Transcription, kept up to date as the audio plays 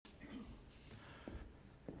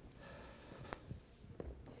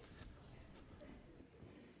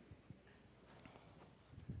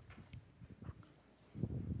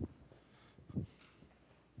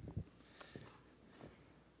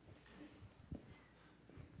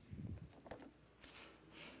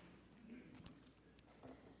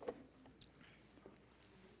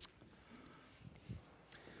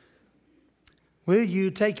Will you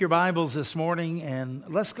take your Bibles this morning and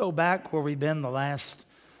let's go back where we've been the last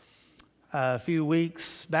few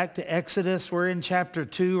weeks, back to Exodus. We're in chapter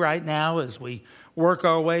 2 right now as we work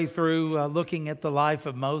our way through looking at the life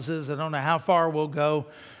of Moses. I don't know how far we'll go,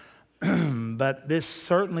 but this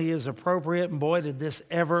certainly is appropriate. And boy, did this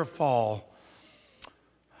ever fall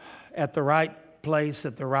at the right place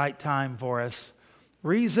at the right time for us.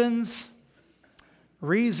 Reasons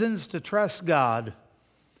to trust God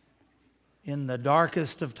in the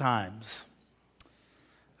darkest of times.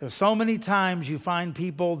 There's so many times you find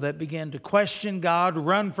people that begin to question God,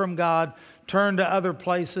 run from God, turn to other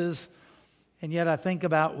places. And yet I think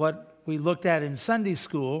about what we looked at in Sunday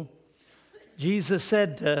school. Jesus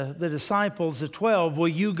said to the disciples, the 12, "Will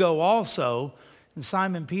you go also?" And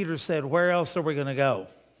Simon Peter said, "Where else are we going to go?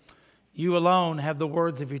 You alone have the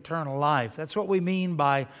words of eternal life." That's what we mean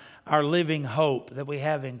by our living hope that we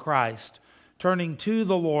have in Christ. Turning to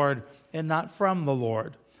the Lord and not from the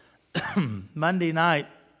Lord. Monday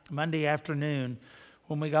afternoon,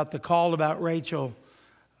 when we got the call about Rachel,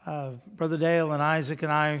 Brother Dale and Isaac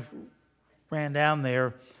and I ran down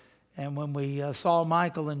there. And when we saw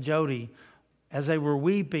Michael and Jody, as they were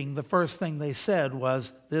weeping, the first thing they said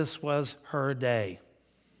was, this was her day.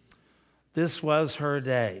 This was her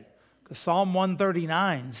day. Because Psalm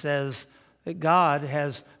 139 says that God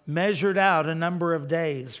has measured out a number of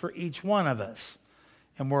days for each one of us.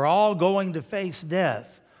 And we're all going to face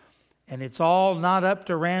death. And it's all not up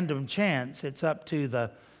to random chance. It's up to the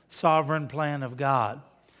sovereign plan of God.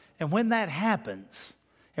 And when that happens,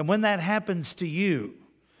 and when that happens to you,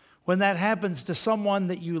 when that happens to someone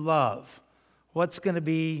that you love, what's going to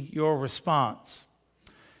be your response?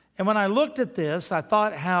 And when I looked at this, I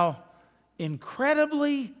thought how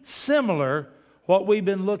incredibly similar what we've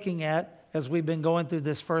been looking at as we've been going through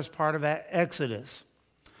this first part of Exodus.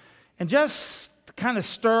 And just to kind of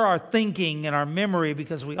stir our thinking and our memory,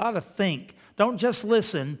 because we ought to think. Don't just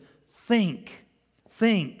listen, think.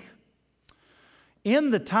 Think.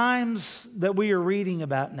 In the times that we are reading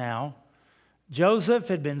about now, Joseph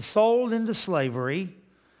had been sold into slavery.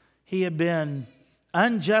 He had been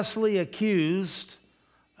unjustly accused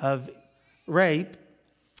of rape.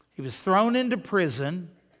 He was thrown into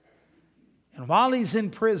prison. And while he's in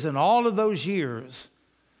prison all of those years,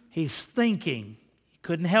 he's thinking, he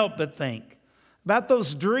couldn't help but think, about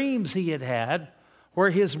those dreams he had had where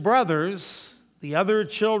his brothers, the other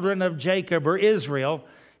children of Jacob or Israel,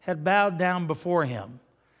 had bowed down before him.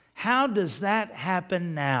 How does that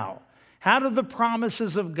happen now? How do the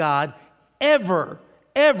promises of God ever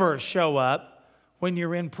show up when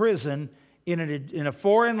you're in prison in a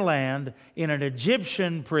foreign land, in an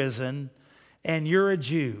Egyptian prison, and you're a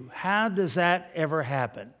Jew? How does that ever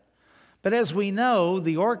happen? But as we know,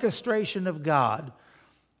 the orchestration of God,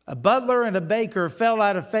 a butler and a baker fell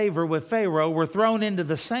out of favor with Pharaoh, were thrown into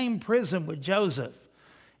the same prison with Joseph.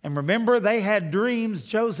 And remember, they had dreams.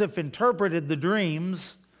 Joseph interpreted the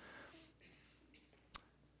dreams.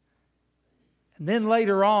 And then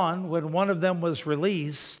later on, when one of them was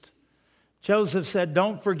released, Joseph said,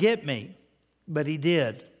 "Don't forget me." But he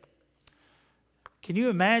did. Can you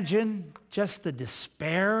imagine just the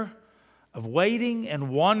despair of waiting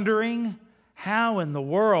and wondering how in the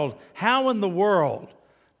world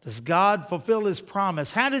does God fulfill His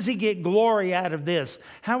promise? How does He get glory out of this?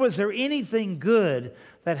 How is there anything good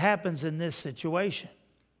that happens in this situation?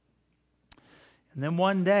 And then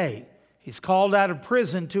one day, he's called out of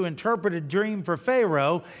prison to interpret a dream for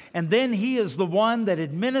Pharaoh, and then he is the one that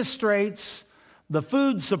administrates the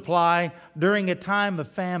food supply during a time of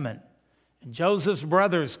famine. And Joseph's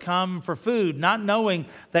brothers come for food, not knowing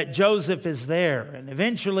that Joseph is there. And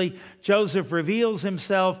eventually, Joseph reveals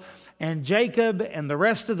himself, and Jacob and the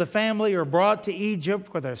rest of the family are brought to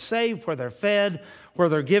Egypt, where they're safe, where they're fed, where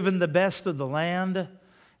they're given the best of the land,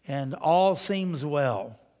 and all seems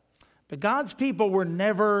well. But God's people were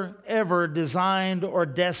never, ever designed or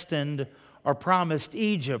destined or promised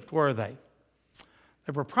Egypt, were they?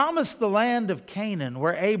 They were promised the land of Canaan,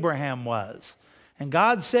 where Abraham was. And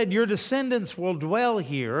God said, your descendants will dwell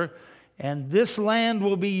here, and this land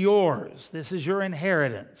will be yours. This is your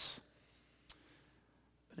inheritance.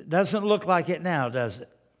 But it doesn't look like it now, does it?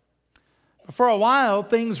 But for a while,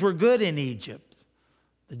 things were good in Egypt.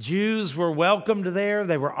 The Jews were welcomed there.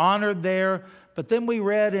 They were honored there. But then we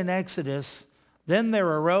read in Exodus, then there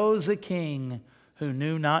arose a king who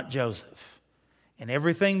knew not Joseph. And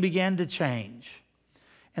everything began to change.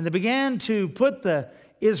 And they began to put the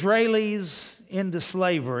Israelis into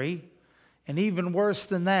slavery, and even worse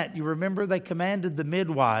than that, you remember they commanded the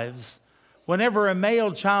midwives, whenever a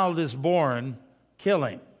male child is born, kill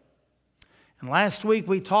him. And last week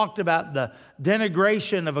we talked about the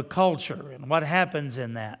denigration of a culture and what happens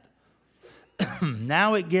in that.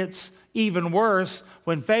 Now it gets even worse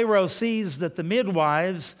when Pharaoh sees that the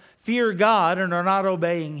midwives fear God and are not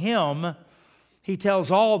obeying him. He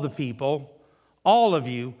tells all the people, all of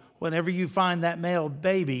you, whenever you find that male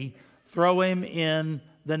baby, throw him in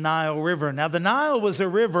the Nile River. Now, the Nile was a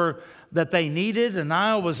river that they needed. The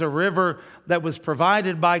Nile was a river that was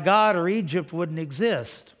provided by God, or Egypt wouldn't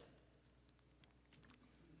exist.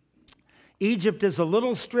 Egypt is a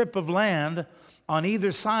little strip of land on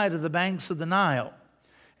either side of the banks of the Nile.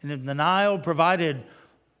 And the Nile provided,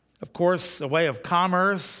 of course, a way of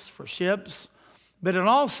commerce for ships, but it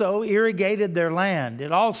also irrigated their land.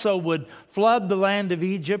 It also would flood the land of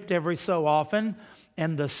Egypt every so often,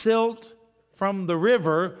 and the silt from the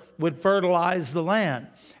river would fertilize the land.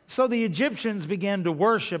 So the Egyptians began to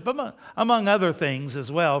worship, among other things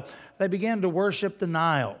as well, they began to worship the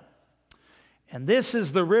Nile. And this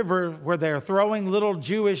is the river where they're throwing little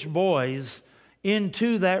Jewish boys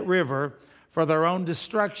into that river for their own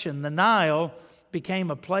destruction. The Nile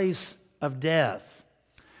became a place of death.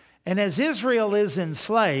 And as Israel is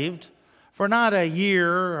enslaved for not a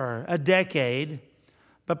year or a decade,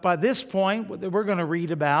 but by this point, we're going to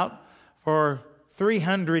read about for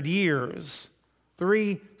 300 years,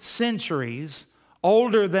 3 centuries,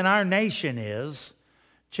 older than our nation is,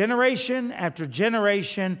 generation after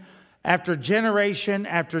generation after generation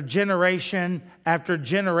after generation after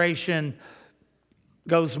generation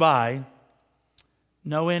goes by,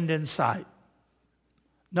 no end in sight.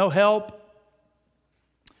 No help,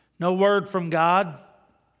 no word from God,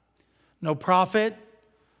 no prophet,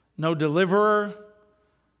 no deliverer,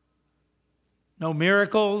 no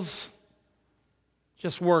miracles,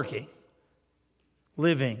 just working,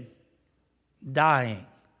 living, dying,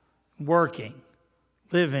 working,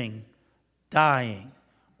 living, dying,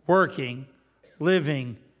 working,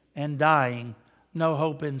 living, and dying, no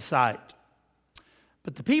hope in sight.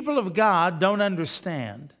 But the people of God don't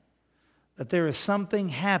understand that there is something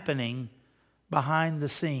happening behind the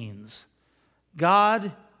scenes.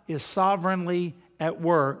 God is sovereignly at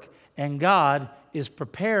work, and God is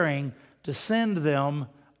preparing to send them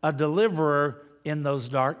a deliverer in those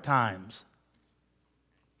dark times.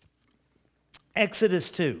 Exodus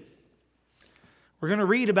 2. We're going to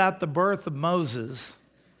read about the birth of Moses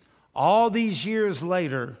all these years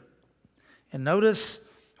later, and notice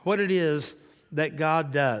what it is that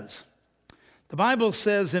God does. The Bible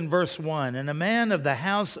says in verse 1, "And a man of the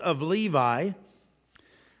house of Levi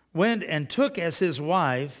went and took as his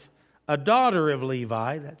wife a daughter of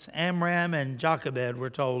Levi," that's Amram and Jochebed, we're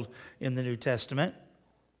told in the New Testament.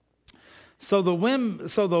 So the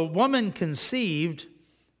woman conceived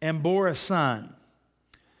and bore a son.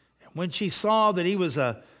 And when she saw that he was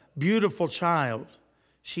a beautiful child,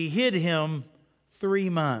 she hid him 3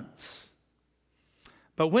 months.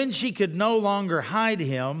 But when she could no longer hide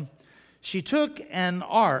him, she took an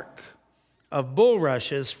ark of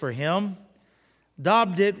bulrushes for him,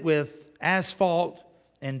 daubed it with asphalt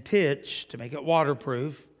and pitch to make it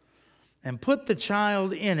waterproof, and put the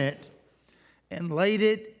child in it and laid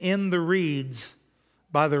it in the reeds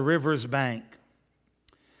by the river's bank.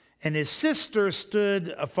 And his sister stood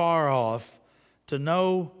afar off to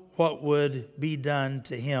know what would be done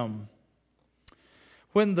to him.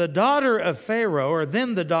 Then the daughter of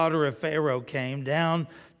Pharaoh came down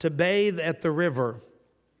to bathe at the river.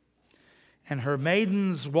 And her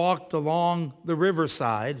maidens walked along the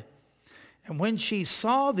riverside. And when she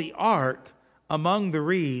saw the ark among the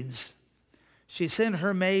reeds, she sent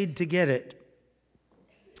her maid to get it.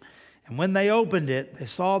 And when they opened it, they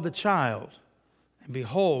saw the child. And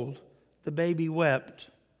behold, the baby wept.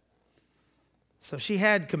 So she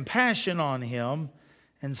had compassion on him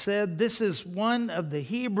and said, "This is one of the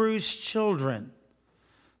Hebrews' children."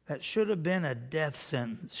 That should have been a death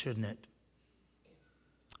sentence, shouldn't it?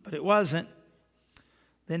 But it wasn't.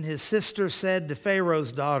 Then his sister said to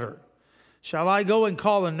Pharaoh's daughter, "Shall I go and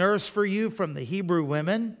call a nurse for you from the Hebrew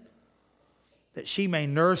women, that she may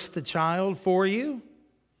nurse the child for you?"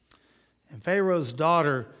 And Pharaoh's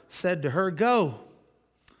daughter said to her, "Go."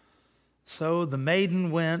 So the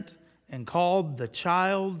maiden went and called the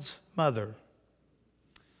child's mother.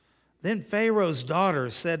 Then Pharaoh's daughter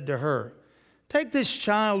said to her, "Take this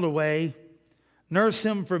child away, nurse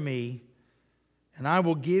him for me, and I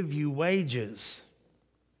will give you wages."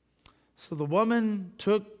 So the woman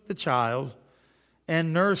took the child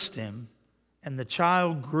and nursed him, and the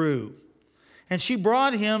child grew. And she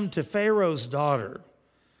brought him to Pharaoh's daughter,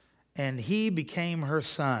 and he became her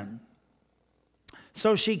son.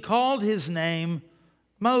 So she called his name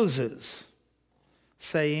Moses,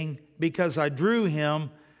 saying, "Because I drew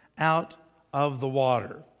him out of the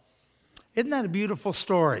water. Isn't that a beautiful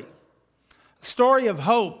story? A story of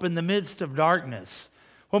hope in the midst of darkness.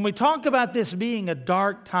 When we talk about this being a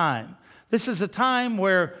dark time, this is a time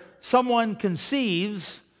where someone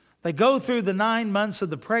conceives, they go through the 9 months of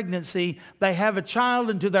the pregnancy, they have a child,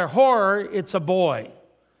 and to their horror, it's a boy.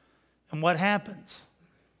 And what happens?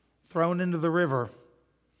 Thrown into the river.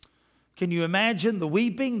 Can you imagine the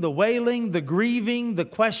weeping, the wailing, the grieving, the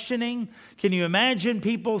questioning? Can you imagine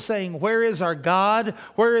people saying, "Where is our God?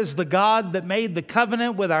 Where is the God that made the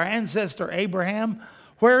covenant with our ancestor Abraham?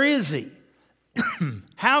 Where is he?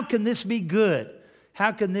 How can this be good?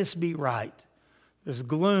 How can this be right?" There's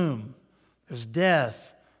gloom, there's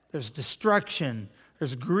death, there's destruction,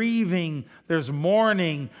 there's grieving, there's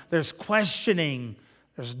mourning, there's questioning,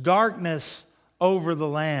 there's darkness over the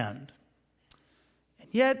land. And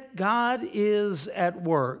yet God is at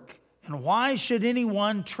work. And why should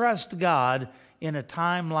anyone trust God in a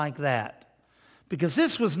time like that? Because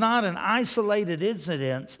this was not an isolated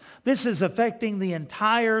incident. This is affecting the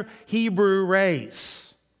entire Hebrew race.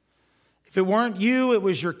 If it weren't you, it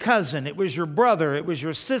was your cousin, it was your brother, it was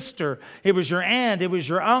your sister, it was your aunt, it was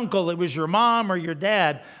your uncle, it was your mom or your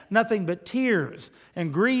dad. Nothing but tears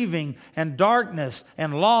and grieving and darkness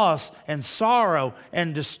and loss and sorrow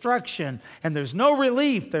and destruction. And there's no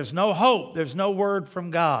relief, there's no hope, there's no word from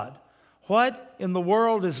God. What in the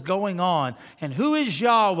world is going on? And who is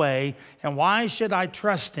Yahweh? And why should I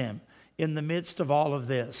trust Him in the midst of all of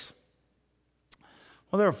this?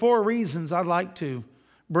 Well, there are 4 reasons I'd like to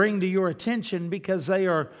bring to your attention because they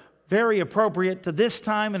are very appropriate to this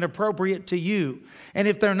time and appropriate to you. And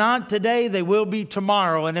if they're not today, they will be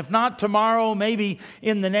tomorrow. And if not tomorrow, maybe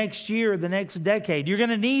in the next year, the next decade. You're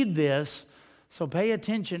going to need this. So pay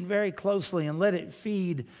attention very closely and let it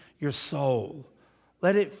feed your soul.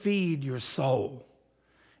 Let it feed your soul.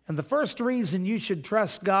 And the first reason you should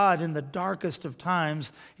trust God in the darkest of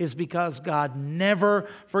times is because God never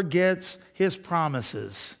forgets His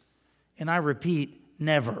promises. And I repeat,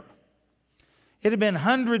 never. It had been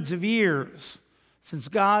hundreds of years since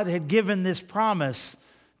God had given this promise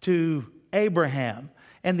to Abraham.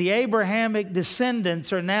 And the Abrahamic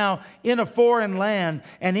descendants are now in a foreign land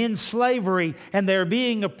and in slavery, and they're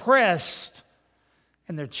being oppressed,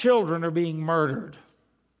 and their children are being murdered.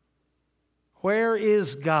 Where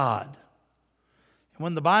is God? And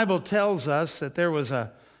when the Bible tells us that there was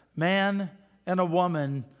a man and a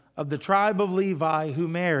woman of the tribe of Levi who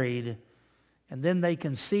married, and then they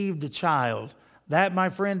conceived a child, that, my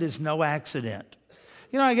friend, is no accident.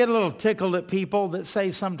 You know, I get a little tickled at people that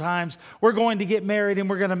say sometimes, "We're going to get married and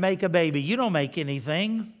we're going to make a baby." You don't make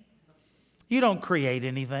anything. You don't create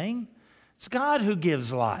anything. It's God who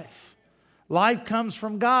gives life. Life comes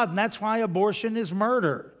from God, and that's why abortion is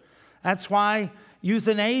murder. That's why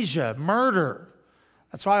euthanasia, murder.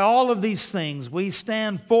 That's why all of these things, we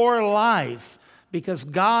stand for life. Because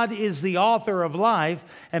God is the author of life,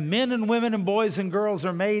 and men and women and boys and girls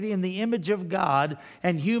are made in the image of God,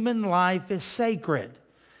 and human life is sacred.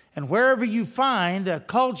 And wherever you find a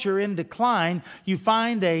culture in decline, you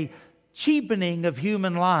find a cheapening of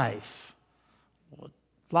human life.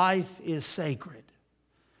 Life is sacred.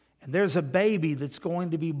 And there's a baby that's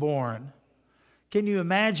going to be born. Can you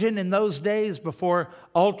imagine in those days before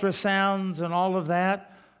ultrasounds and all of that?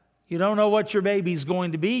 You don't know what your baby's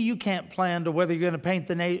going to be. You can't plan to whether you're going to paint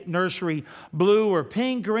the nursery blue or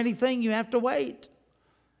pink or anything. You have to wait.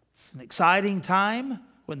 It's an exciting time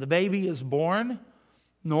when the baby is born,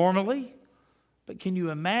 normally. But can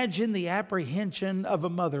you imagine the apprehension of a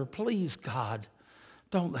mother? Please, God,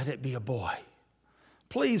 don't let it be a boy.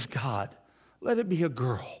 Please, God, let it be a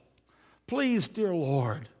girl. Please, dear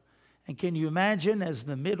Lord. And can you imagine as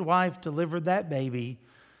the midwife delivered that baby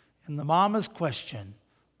and the mama's question,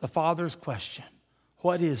 the father's question,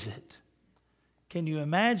 what is it? Can you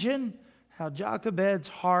imagine how Jochebed's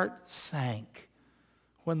heart sank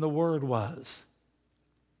when the word was,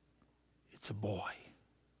 it's a boy.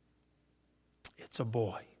 It's a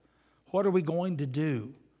boy. What are we going to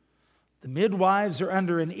do? The midwives are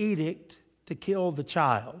under an edict to kill the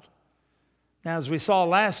child. Now, as we saw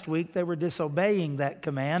last week, they were disobeying that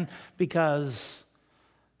command because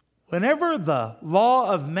whenever the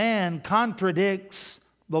law of man contradicts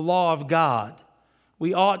the law of God,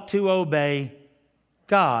 we ought to obey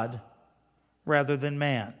God rather than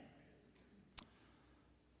man.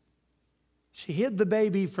 She hid the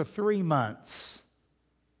baby for 3 months.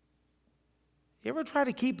 You ever try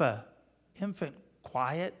to keep an infant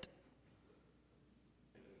quiet?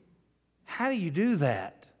 How do you do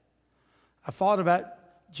that? I thought about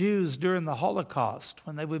Jews during the Holocaust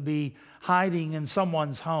when they would be hiding in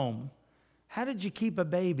someone's home. How did you keep a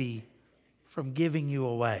baby from giving you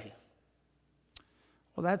away?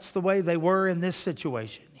 Well, that's the way they were in this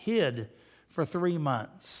situation. Hid for 3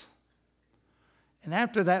 months. And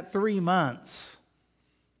after that 3 months,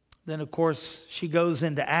 then of course she goes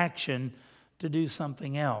into action to do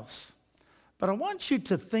something else. But I want you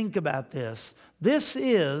to think about this. This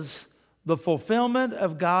is the fulfillment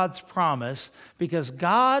of God's promise, because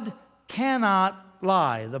God cannot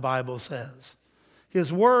lie, the Bible says.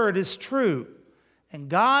 His word is true. And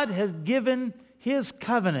God has given His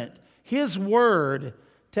covenant, His word,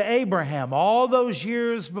 to Abraham all those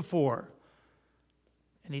years before.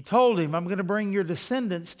 And He told him, I'm going to bring your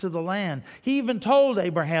descendants to the land. He even told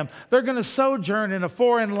Abraham, they're going to sojourn in a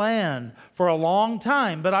foreign land for a long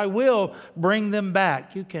time, but I will bring them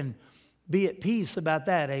back. You can be at peace about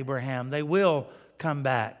that, Abraham. They will come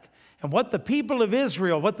back. And what the people of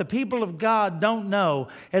Israel, what the people of God don't know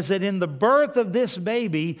is that in the birth of this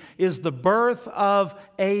baby is the birth of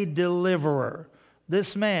a deliverer.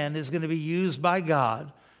 This man is going to be used by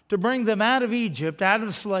God to bring them out of Egypt, out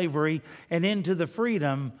of slavery, and into the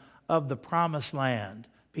freedom of the promised land.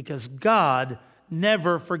 Because God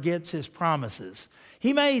never forgets His promises.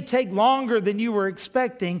 He may take longer than you were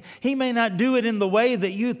expecting. He may not do it in the way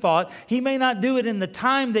that you thought. He may not do it in the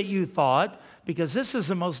time that you thought, because this is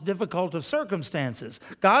the most difficult of circumstances.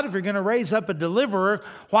 God, if you're going to raise up a deliverer,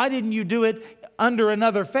 why didn't you do it under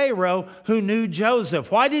another Pharaoh who knew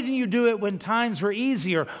Joseph? Why didn't you do it when times were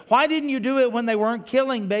easier? Why didn't you do it when they weren't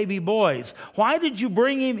killing baby boys? Why did you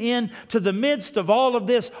bring him in to the midst of all of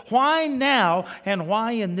this? Why now, and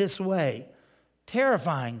why in this way?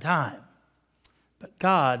 Terrifying time. But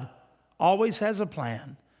God always has a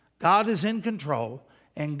plan. God is in control,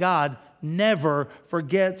 and God never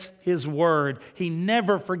forgets His word. He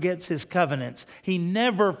never forgets His covenants. He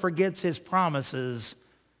never forgets His promises.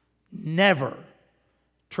 Never.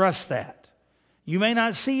 Trust that. You may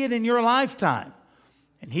not see it in your lifetime.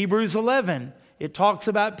 In Hebrews 11, it talks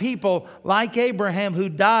about people like Abraham who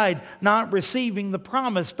died not receiving the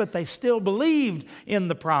promise, but they still believed in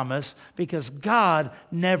the promise because God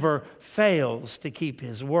never fails to keep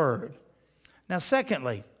His word. Now,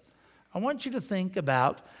 secondly, I want you to think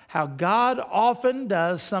about how God often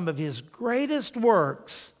does some of His greatest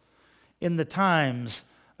works in the times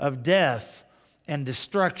of death and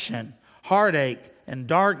destruction, heartache and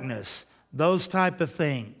darkness, those type of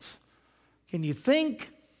things. Can you think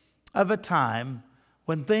of a time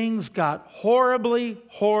when things got horribly,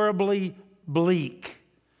 horribly bleak,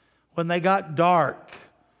 when they got dark,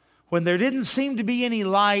 when there didn't seem to be any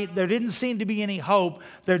light, there didn't seem to be any hope,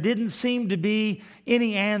 there didn't seem to be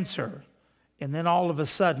any answer? And then all of a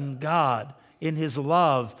sudden, God, in His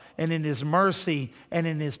love and in His mercy and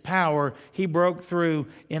in His power, He broke through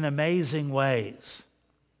in amazing ways.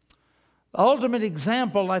 The ultimate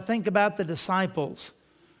example, I think about the disciples.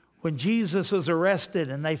 When Jesus was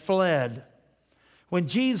arrested and they fled. When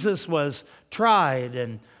Jesus was tried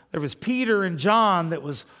and there was Peter and John that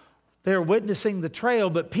was there witnessing the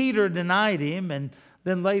trail, but Peter denied Him. And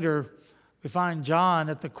then later we find John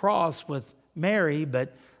at the cross with Mary,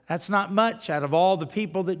 but that's not much out of all the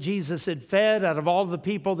people that Jesus had fed, out of all the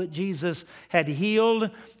people that Jesus had healed,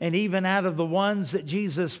 and even out of the ones that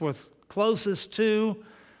Jesus was closest to.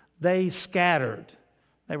 They scattered.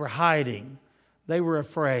 They were hiding. They were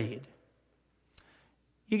afraid.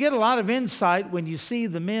 You get a lot of insight when you see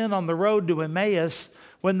the men on the road to Emmaus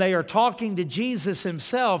when they are talking to Jesus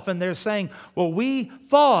Himself and they're saying, well, we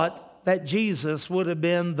thought that Jesus would have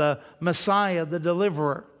been the Messiah, the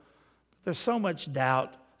deliverer. There's so much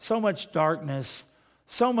doubt, so much darkness,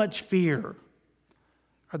 so much fear.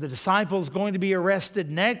 Are the disciples going to be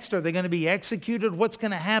arrested next? Are they going to be executed? What's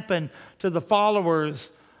going to happen to the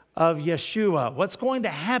followers of Yeshua? What's going to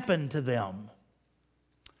happen to them?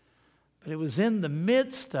 But it was in the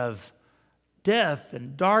midst of death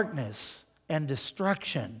and darkness and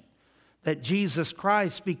destruction that Jesus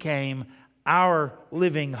Christ became our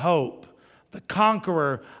living hope, the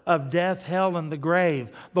conqueror of death, hell, and the grave,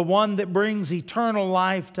 the one that brings eternal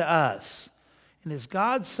life to us. And as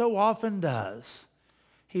God so often does,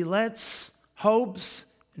 He lets hopes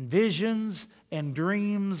and visions and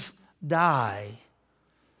dreams die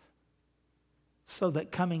so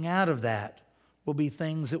that coming out of that will be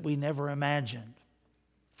things that we never imagined.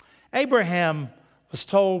 Abraham was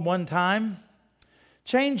told one time,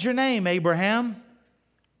 change your name, Abraham.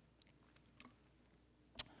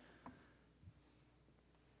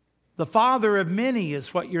 The father of many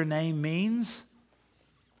is what your name means.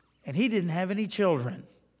 And he didn't have any children.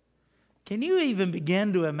 Can you even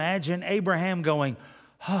begin to imagine Abraham going,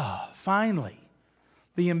 finally?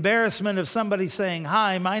 The embarrassment of somebody saying,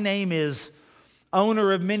 hi, my name is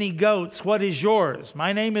owner of many goats. What is yours?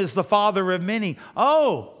 My name is the father of many.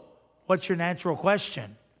 Oh, what's your natural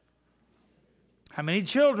question? How many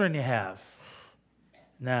children you have?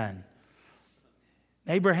 None.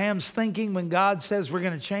 Abraham's thinking when God says we're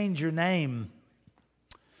going to change your name.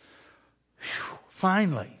 Whew,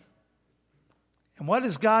 finally. And what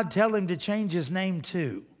does God tell him to change his name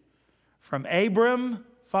to? From Abram,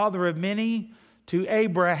 father of many, to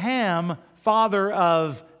Abraham, father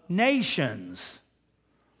of nations.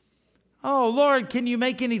 Oh, Lord, can you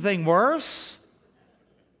make anything worse?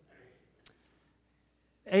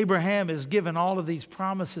 Abraham is given all of these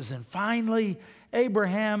promises, and finally,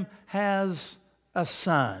 Abraham has a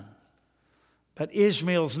son. But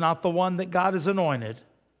Ishmael's not the one that God has anointed.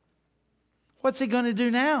 What's he going to do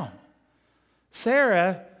now?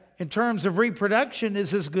 Sarah, in terms of reproduction,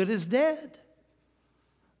 is as good as dead.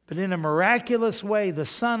 But in a miraculous way, the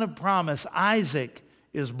son of promise, Isaac,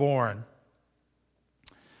 is born.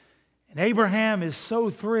 And Abraham is so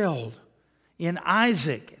thrilled. In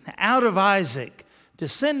Isaac, and out of Isaac,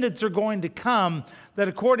 descendants are going to come that,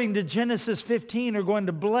 according to Genesis 15, are going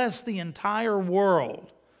to bless the entire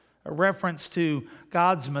world. A reference to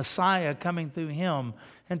God's Messiah coming through him,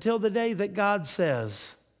 until the day that God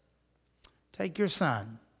says, take your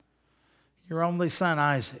son, your only son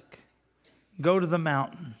Isaac, go to the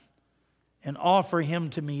mountain and offer him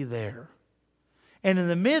to me there. And in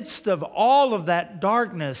the midst of all of that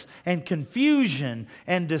darkness and confusion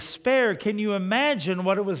and despair, can you imagine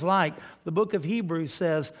what it was like? The book of Hebrews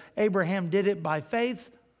says Abraham did it by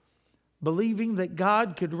faith, believing that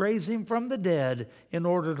God could raise him from the dead in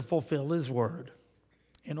order to fulfill his word,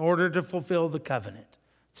 in order to fulfill the covenant.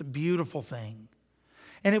 It's a beautiful thing.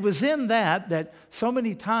 And it was in that so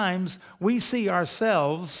many times we see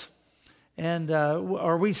ourselves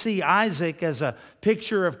or we see Isaac as a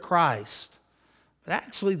picture of Christ. But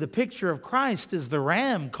actually, the picture of Christ is the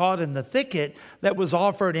ram caught in the thicket that was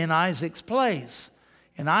offered in Isaac's place.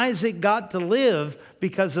 And Isaac got to live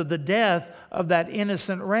because of the death of that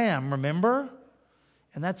innocent ram, remember?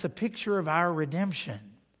 And that's a picture of our redemption.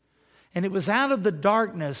 And it was out of the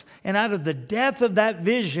darkness and out of the death of that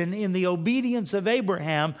vision, in the obedience of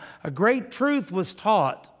Abraham, a great truth was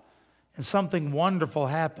taught and something wonderful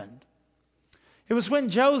happened. It was when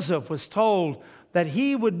Joseph was told that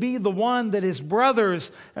he would be the one that his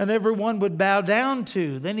brothers and everyone would bow down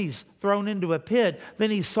to. Then he's thrown into a pit.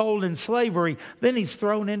 Then he's sold in slavery. Then he's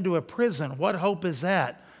thrown into a prison. What hope is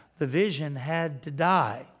that? The vision had to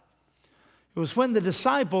die. It was when the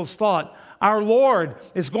disciples thought, our Lord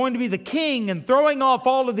is going to be the king and throwing off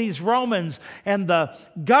all of these Romans, and the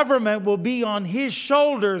government will be on his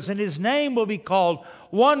shoulders, and his name will be called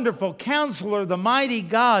Wonderful Counselor, the Mighty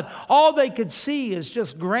God. All they could see is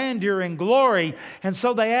just grandeur and glory. And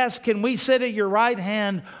so they asked, can we sit at your right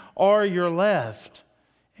hand or your left?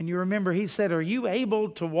 And you remember he said, are you able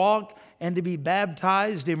to walk and to be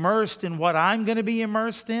baptized, immersed in what I'm going to be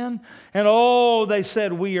immersed in? And oh, they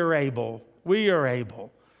said, we are able. We are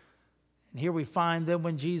able. And here we find them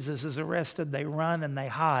when Jesus is arrested, they run and they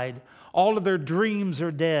hide. All of their dreams are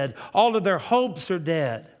dead. All of their hopes are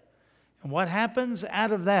dead. And what happens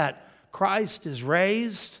out of that? Christ is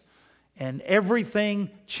raised and everything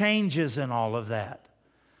changes in all of that.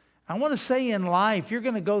 I want to say in life, you're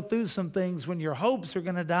going to go through some things when your hopes are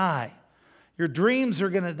going to die. Your dreams are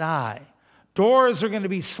going to die. Doors are going to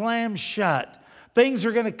be slammed shut. Things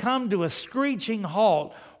are going to come to a screeching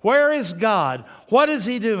halt. Where is God? What is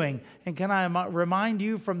he doing? And can I remind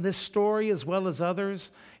you from this story as well as others,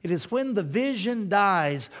 it is when the vision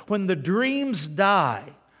dies, when the dreams die,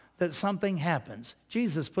 that something happens.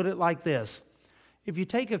 Jesus put it like this. If you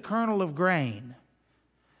take a kernel of grain,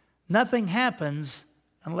 nothing happens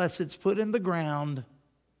unless it's put in the ground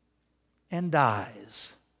and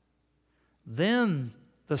dies. Then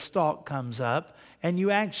the stalk comes up, and you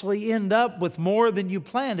actually end up with more than you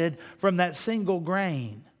planted from that single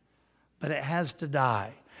grain. But it has to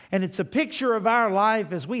die. And it's a picture of our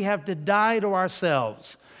life as we have to die to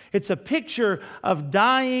ourselves. It's a picture of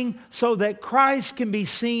dying so that Christ can be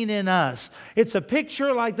seen in us. It's a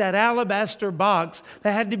picture like that alabaster box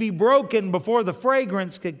that had to be broken before the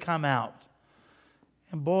fragrance could come out.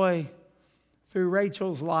 And boy, through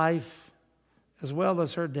Rachel's life, as well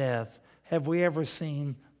as her death, have we ever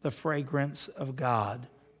seen the fragrance of God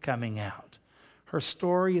coming out. Her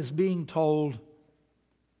story is being told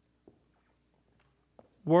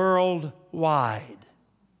worldwide.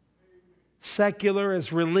 Secular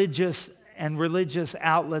as religious and religious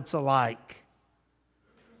outlets alike.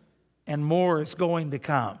 And more is going to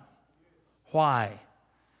come. Why?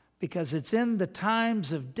 Because it's in the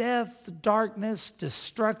times of death, darkness,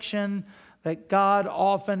 destruction that God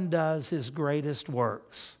often does his greatest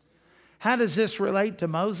works. How does this relate to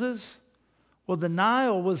Moses? Well, the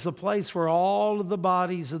Nile was the place where all of the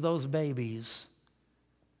bodies of those babies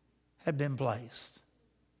had been placed.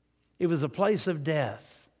 It was a place of death.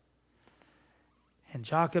 And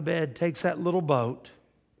Jochebed takes that little boat,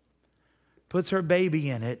 puts her baby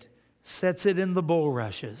in it, sets it in the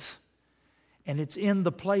bulrushes, and it's in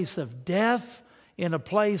the place of death, in a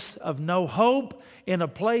place of no hope, in a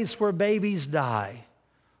place where babies die,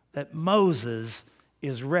 that Moses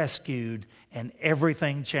is rescued and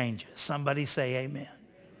everything changes. Somebody say amen.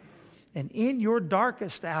 And in your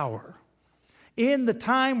darkest hour, in the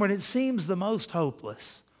time when it seems the most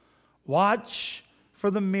hopeless, watch for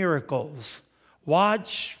the miracles.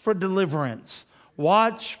 Watch for deliverance.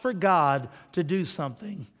 Watch for God to do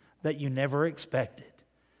something that you never expected.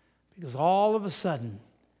 Because all of a sudden,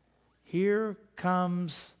 here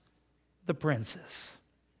comes the princess.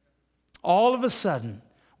 All of a sudden,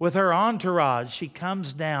 with her entourage, she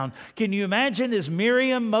comes down. Can you imagine as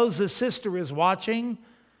Miriam, Moses' sister, is watching?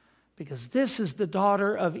 Because this is the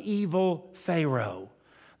daughter of evil Pharaoh.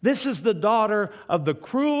 This is the daughter of the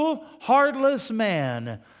cruel, heartless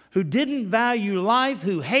man who didn't value life,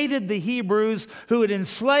 who hated the Hebrews, who had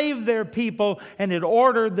enslaved their people and had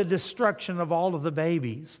ordered the destruction of all of the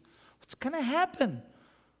babies. What's going to happen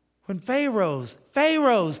when Pharaoh's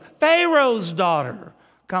daughter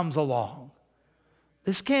comes along?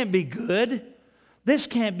 This can't be good. This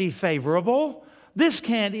can't be favorable. This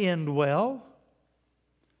can't end well.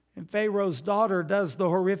 And Pharaoh's daughter does the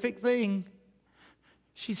horrific thing.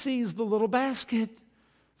 She sees the little basket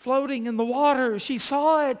floating in the water. She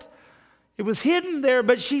saw it. It was hidden there,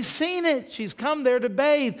 but she's seen it. She's come there to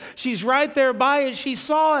bathe. She's right there by it. She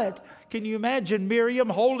saw it. Can you imagine Miriam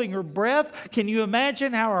holding her breath? Can you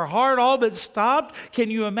imagine how her heart all but stopped? Can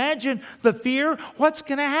you imagine the fear? What's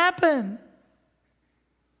going to happen?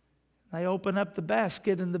 They open up the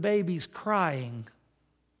basket and the baby's crying.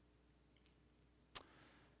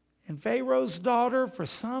 And Pharaoh's daughter, for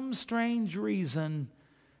some strange reason,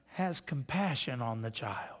 has compassion on the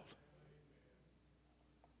child.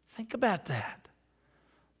 Think about that.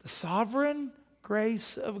 The sovereign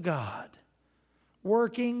grace of God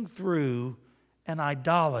working through an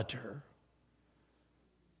idolater.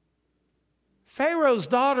 Pharaoh's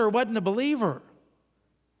daughter wasn't a believer.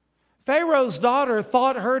 Pharaoh's daughter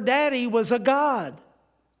thought her daddy was a god.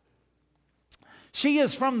 She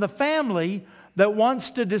is from the family that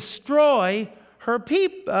wants to destroy her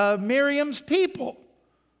Miriam's people.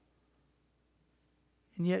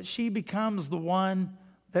 And yet she becomes the one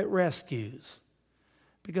that rescues.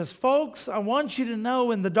 Because folks, I want you to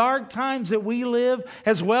know in the dark times that we live,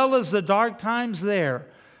 as well as the dark times there,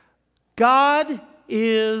 God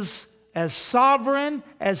is as sovereign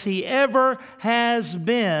as He ever has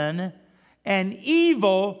been, and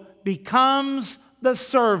evil becomes the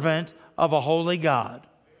servant of a holy God.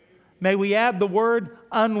 May we add the word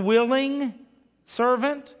unwilling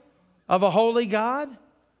servant of a holy God?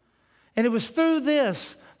 And it was through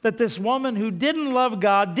this that this woman who didn't love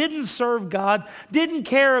God, didn't serve God, didn't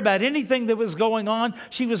care about anything that was going on.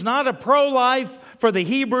 She was not a pro-life for the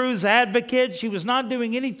Hebrews advocate. She was not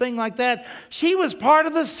doing anything like that. She was part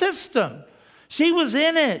of the system. She was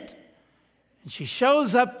in it. And she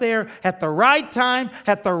shows up there at the right time,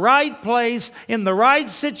 at the right place, in the right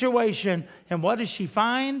situation. And what does she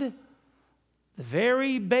find? The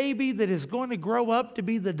very baby that is going to grow up to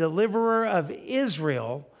be the deliverer of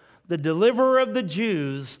Israel, the deliverer of the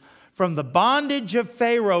Jews from the bondage of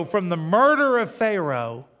Pharaoh, from the murder of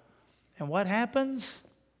Pharaoh. And what happens?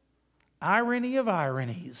 Irony of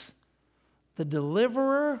ironies. The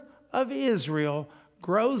deliverer of Israel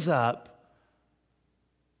grows up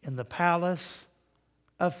in the palace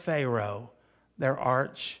of Pharaoh, their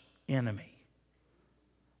arch enemy.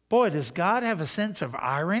 Boy, does God have a sense of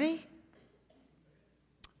irony?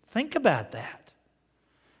 Think about that.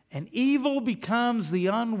 And evil becomes the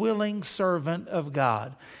unwilling servant of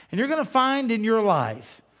God. And you're going to find in your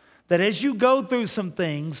life that as you go through some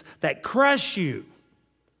things that crush you,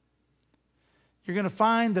 you're going to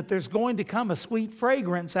find that there's going to come a sweet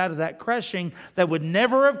fragrance out of that crushing that would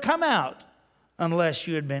never have come out unless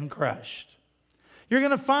you had been crushed. You're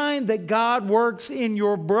going to find that God works in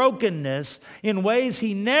your brokenness in ways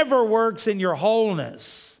He never works in your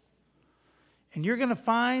wholeness. And you're going to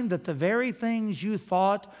find that the very things you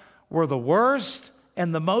thought were the worst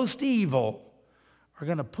and the most evil are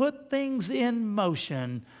going to put things in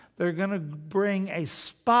motion. They're going to bring a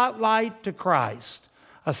spotlight to Christ,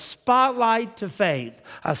 a spotlight to faith,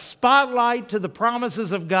 a spotlight to the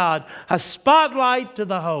promises of God, a spotlight to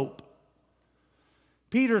the hope.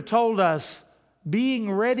 Peter told us, being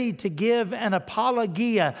ready to give an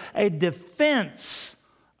apologia, a defense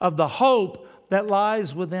of the hope that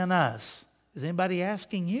lies within us. Is anybody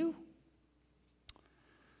asking you?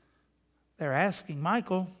 They're asking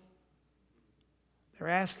Michael. They're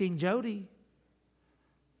asking Jody.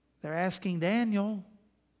 They're asking Daniel.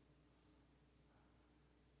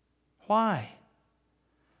 Why?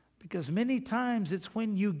 Because many times it's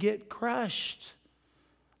when you get crushed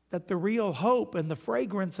that the real hope and the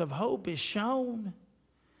fragrance of hope is shown.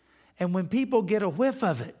 And when people get a whiff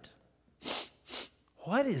of it,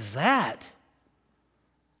 what is that?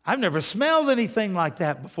 I've never smelled anything like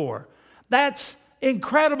that before. That's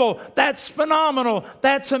incredible. That's phenomenal.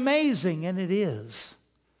 That's amazing. And it is.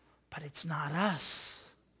 But it's not us.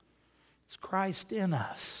 It's Christ in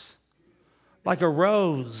us. Like a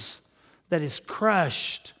rose that is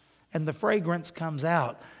crushed and the fragrance comes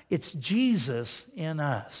out. It's Jesus in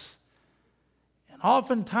us. And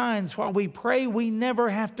oftentimes while we pray, we never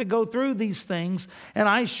have to go through these things. And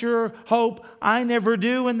I sure hope I never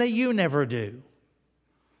do and that you never do.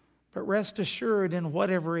 But rest assured, in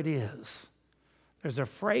whatever it is, there's a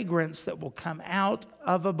fragrance that will come out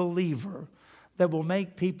of a believer that will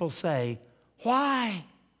make people say, why?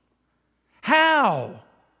 How?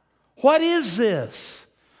 What is this?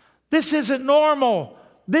 This isn't normal.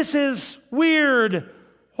 This is weird.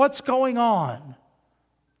 What's going on?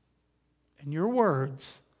 And your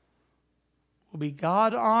words will be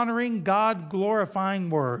God-honoring, God-glorifying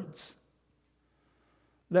words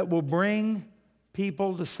that will bring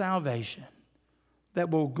people to salvation, that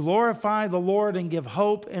will glorify the Lord and give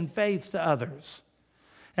hope and faith to others.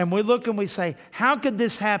 And we look and we say, how could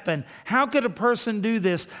this happen? How could a person do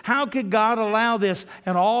this? How could God allow this?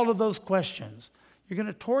 And all of those questions. You're going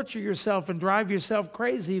to torture yourself and drive yourself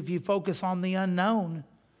crazy if you focus on the unknown.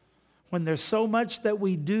 When there's so much that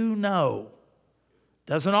we do know.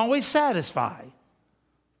 Doesn't always satisfy.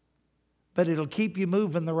 But it'll keep you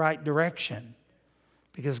moving the right direction.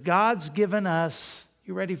 Because God's given us,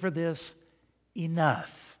 you ready for this?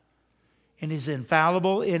 Enough. In His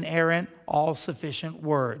infallible, inerrant, all-sufficient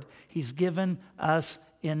Word. He's given us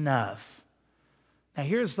enough. Now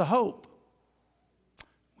here's the hope.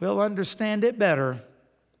 We'll understand it better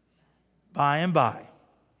by and by.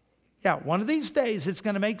 Yeah, one of these days it's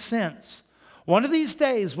going to make sense. One of these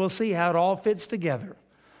days we'll see how it all fits together.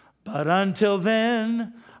 But until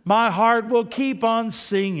then, my heart will keep on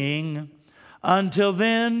singing. Until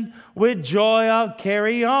then, with joy I'll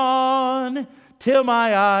carry on, till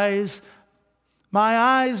my eyes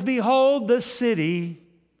behold the city,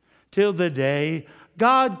 till the day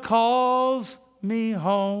God calls me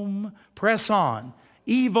home. Press on.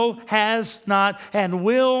 Evil has not and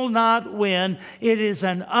will not win. It is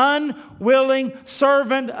an unwilling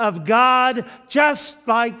servant of God, just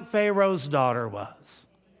like Pharaoh's daughter was.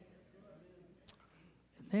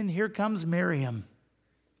 And then here comes Miriam.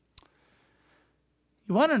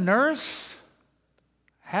 You want a nurse?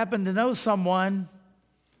 I happen to know someone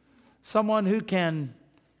who can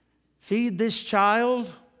feed this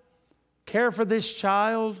child, care for this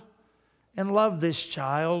child, and love this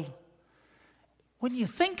child. When you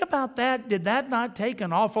think about that, did that not take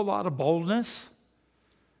an awful lot of boldness?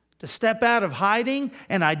 To step out of hiding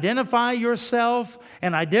and identify yourself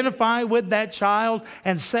and identify with that child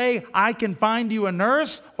and say, I can find you a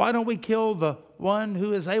nurse. Why don't we kill the one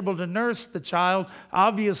who is able to nurse the child?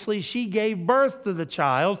 Obviously, she gave birth to the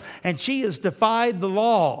child and she has defied the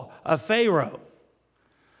law of Pharaoh.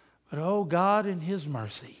 But oh, God in His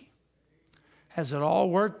mercy has it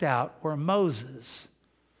all worked out where Moses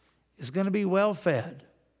is going to be well fed.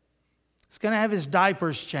 He's going to have his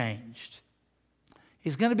diapers changed.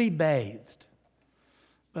 He's going to be bathed.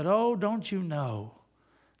 But oh, don't you know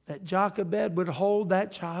that Jochebed would hold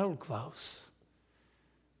that child close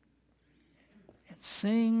and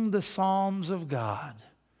sing the psalms of God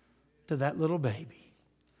to that little baby.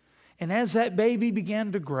 And as that baby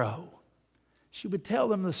began to grow, she would tell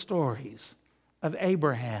them the stories of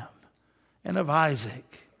Abraham and of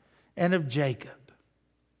Isaac and of Jacob.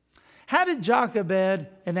 How did Jochebed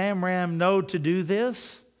and Amram know to do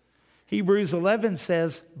this? Hebrews 11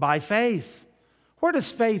 says, by faith. Where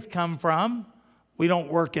does faith come from? We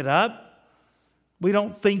don't work it up. We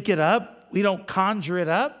don't think it up. We don't conjure it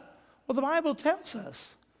up. Well, the Bible tells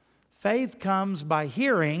us faith comes by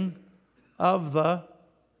hearing of the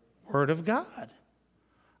Word of God.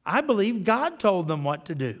 I believe God told them what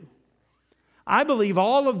to do. I believe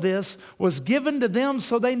all of this was given to them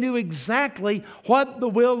so they knew exactly what the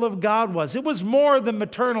will of God was. It was more than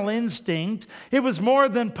maternal instinct. It was more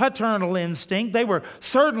than paternal instinct. They were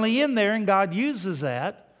certainly in there, and God uses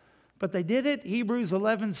that. But they did it, Hebrews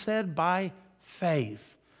 11 said, by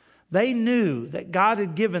faith. They knew that God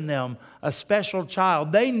had given them a special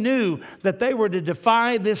child. They knew that they were to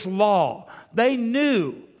defy this law. They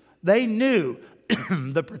knew They knew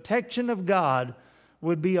the protection of God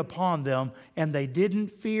would be upon them, and they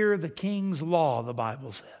didn't fear the king's law, the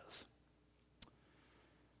Bible says.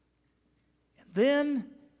 And then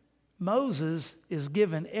Moses is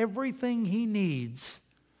given everything he needs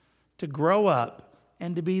to grow up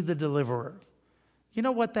and to be the deliverer. You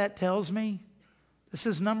know what that tells me? This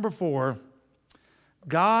is number 4.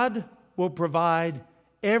 God will provide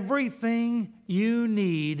everything you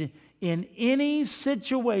need in any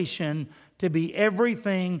situation to be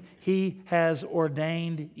everything He has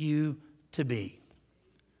ordained you to be.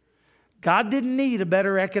 God didn't need a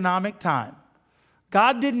better economic time.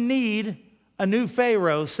 God didn't need a new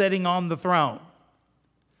Pharaoh sitting on the throne.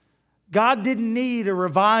 God didn't need a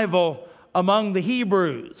revival among the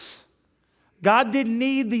Hebrews. God didn't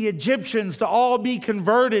need the Egyptians to all be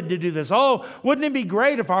converted to do this. Oh, wouldn't it be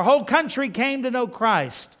great if our whole country came to know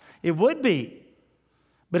Christ? It would be.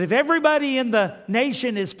 But if everybody in the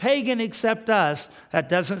nation is pagan except us, that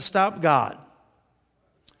doesn't stop God.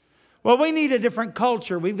 Well, we need a different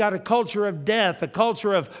culture. We've got a culture of death, a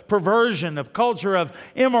culture of perversion, a culture of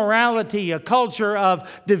immorality, a culture of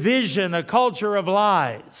division, a culture of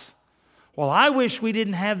lies. Well, I wish we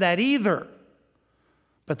didn't have that either.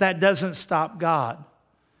 But that doesn't stop God.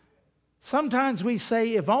 Sometimes we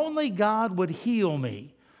say, if only God would heal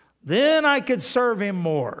me, then I could serve Him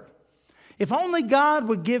more. If only God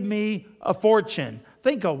would give me a fortune.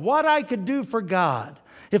 Think of what I could do for God.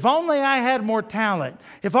 If only I had more talent.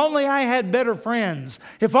 If only I had better friends.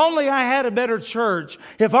 If only I had a better church.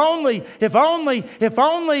 If only.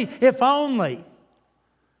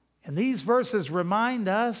 And these verses remind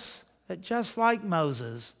us that just like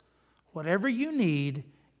Moses, whatever you need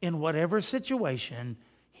in whatever situation,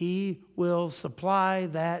 He will supply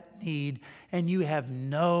that need, and you have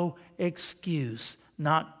no excuse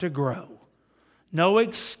not to grow. No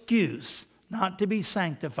excuse not to be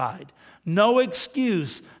sanctified. No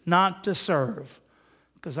excuse not to serve.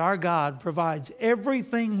 Because our God provides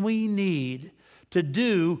everything we need to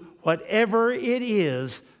do whatever it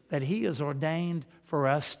is that He has ordained for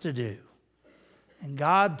us to do. And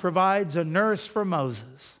God provides a nurse for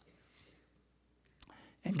Moses.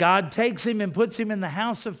 And God takes him and puts him in the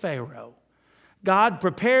house of Pharaoh. God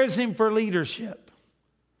prepares him for leadership.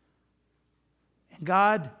 And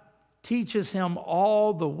God teaches him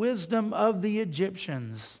all the wisdom of the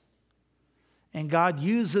Egyptians. And God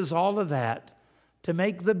uses all of that to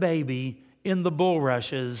make the baby in the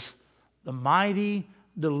bulrushes the mighty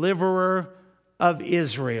deliverer of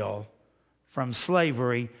Israel from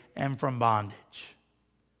slavery and from bondage.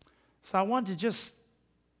 So I want to just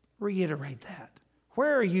reiterate that.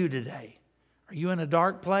 Where are you today? Are you in a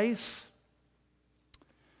dark place?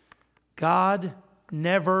 God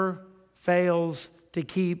never fails to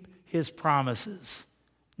keep His promises.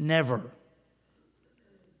 Never.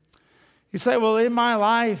 You say, well, in my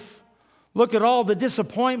life, look at all the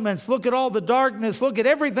disappointments, look at all the darkness, look at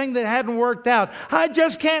everything that hadn't worked out. I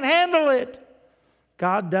just can't handle it.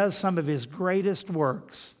 God does some of His greatest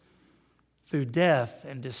works through death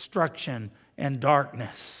and destruction and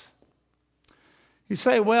darkness. You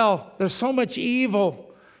say, well, there's so much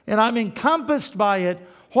evil and I'm encompassed by it.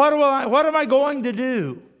 What am I going to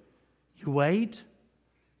do? You wait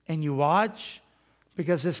and you watch,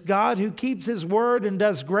 because this God who keeps His word and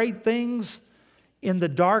does great things in the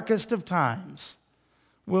darkest of times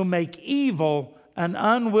will make evil an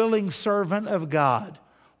unwilling servant of God.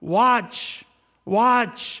 Watch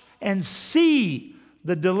and see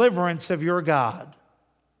the deliverance of your God.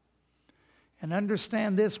 And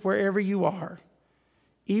understand this wherever you are.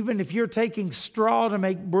 Even if you're taking straw to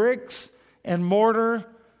make bricks and mortar,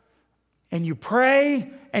 and you pray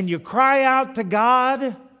and you cry out to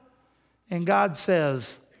God, and God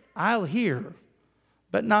says, I'll hear,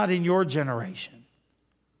 but not in your generation.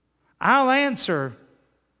 I'll answer,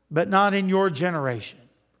 but not in your generation.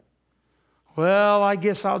 Well, I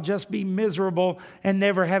guess I'll just be miserable and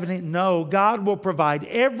never have any. No, God will provide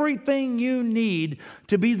everything you need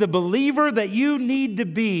to be the believer that you need to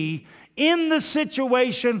be in the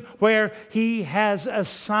situation where He has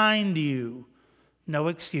assigned you. No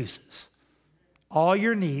excuses. All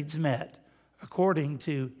your needs met according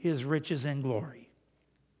to His riches and glory.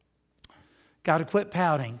 Got to quit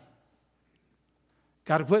pouting.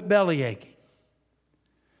 Got to quit belly aching.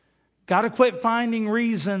 Got to quit finding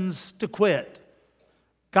reasons to quit.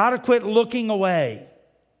 Got to quit looking away.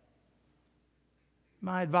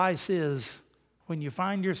 My advice is, when you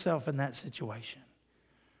find yourself in that situation,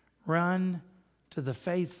 run to the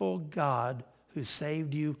faithful God who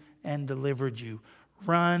saved you and delivered you.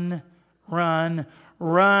 Run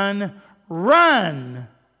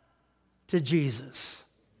to Jesus.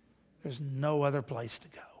 There's no other place to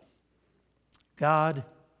go. God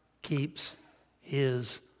keeps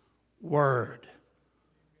His word.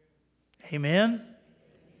 Amen?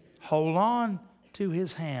 Hold on to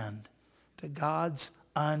His hand, to God's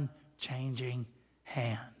unchanging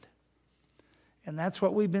hand. And that's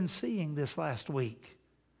what we've been seeing this last week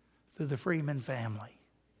through the Freeman family.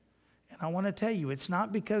 And I want to tell you, it's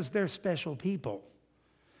not because they're special people.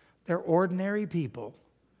 They're ordinary people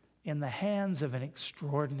in the hands of an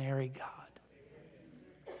extraordinary God.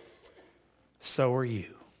 So are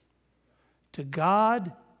you. To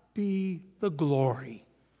God be the glory.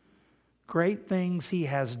 Great things He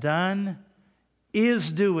has done,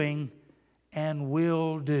 is doing, and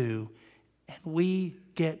will do. And we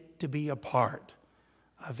get to be a part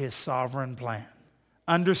of His sovereign plan.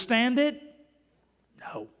 Understand it?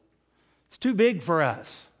 No. It's too big for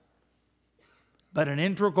us. But an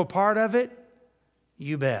integral part of it?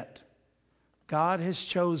 You bet. God has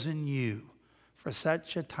chosen you for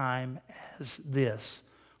such a time as this,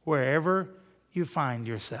 wherever you find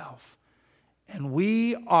yourself. And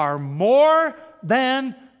we are more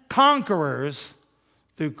than conquerors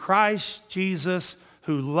through Christ Jesus,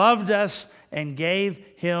 who loved us and gave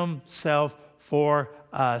Himself for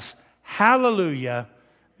us. Hallelujah.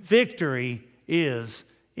 Victory is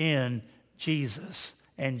in Jesus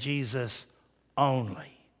and Jesus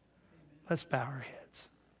only. Let's bow our heads.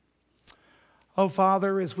 Oh,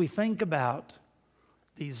 Father, as we think about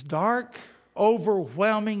these dark,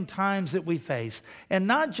 overwhelming times that we face, and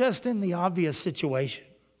not just in the obvious situation.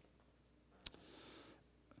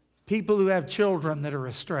 People who have children that are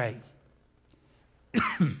astray.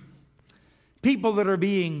 People that are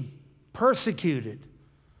being persecuted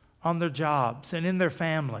on their jobs and in their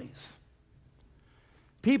families.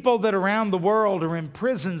 People that around the world are in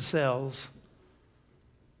prison cells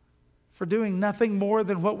for doing nothing more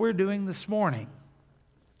than what we're doing this morning.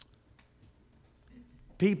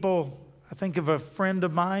 People, I think of a friend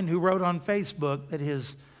of mine who wrote on Facebook that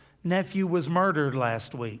his nephew was murdered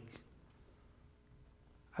last week.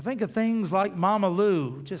 I think of things like Mama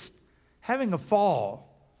Lou just having a fall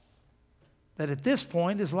that at this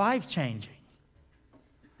point is life-changing.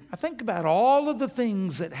 I think about all of the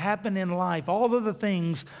things that happen in life, all of the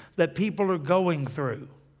things that people are going through.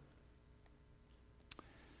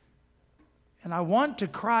 And I want to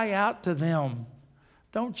cry out to them,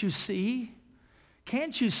 don't you see?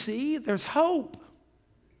 Can't you see? There's hope.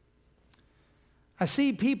 I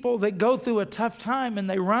see people that go through a tough time and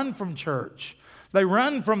they run from church. They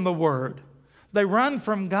run from the Word. They run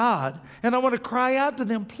from God. And I want to cry out to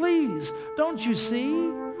them, please, don't you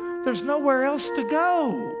see? There's nowhere else to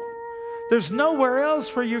go. There's nowhere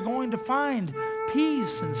else where you're going to find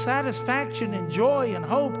peace and satisfaction and joy and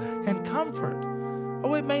hope and comfort.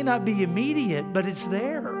 Oh, it may not be immediate, but it's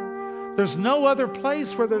there. There's no other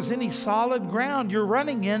place where there's any solid ground. You're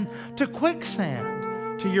running into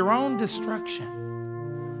quicksand, to your own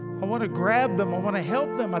destruction. I want to grab them. I want to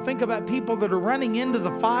help them. I think about people that are running into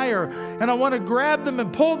the fire, and I want to grab them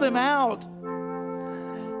and pull them out.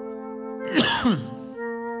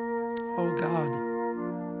 Oh, God.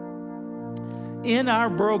 In our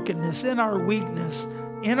brokenness, in our weakness,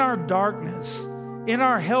 in our darkness, in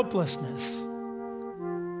our helplessness,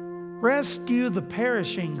 rescue the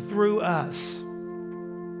perishing through us.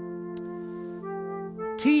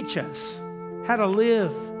 Teach us how to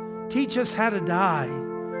live. Teach us how to die.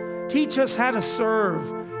 Teach us how to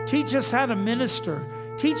serve. Teach us how to minister.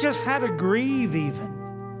 Teach us how to grieve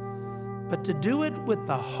even. But to do it with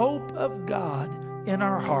the hope of God in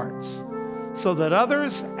our hearts, so that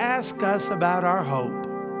others ask us about our hope.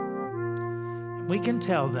 And we can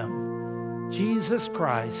tell them, Jesus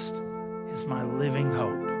Christ is my living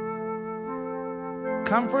hope.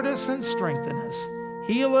 Comfort us and strengthen us.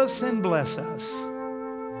 Heal us and bless us.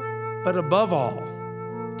 But above all,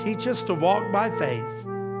 teach us to walk by faith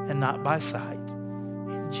and not by sight.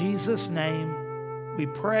 In Jesus' name, we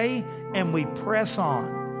pray and we press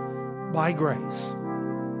on by grace.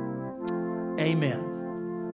 Amen.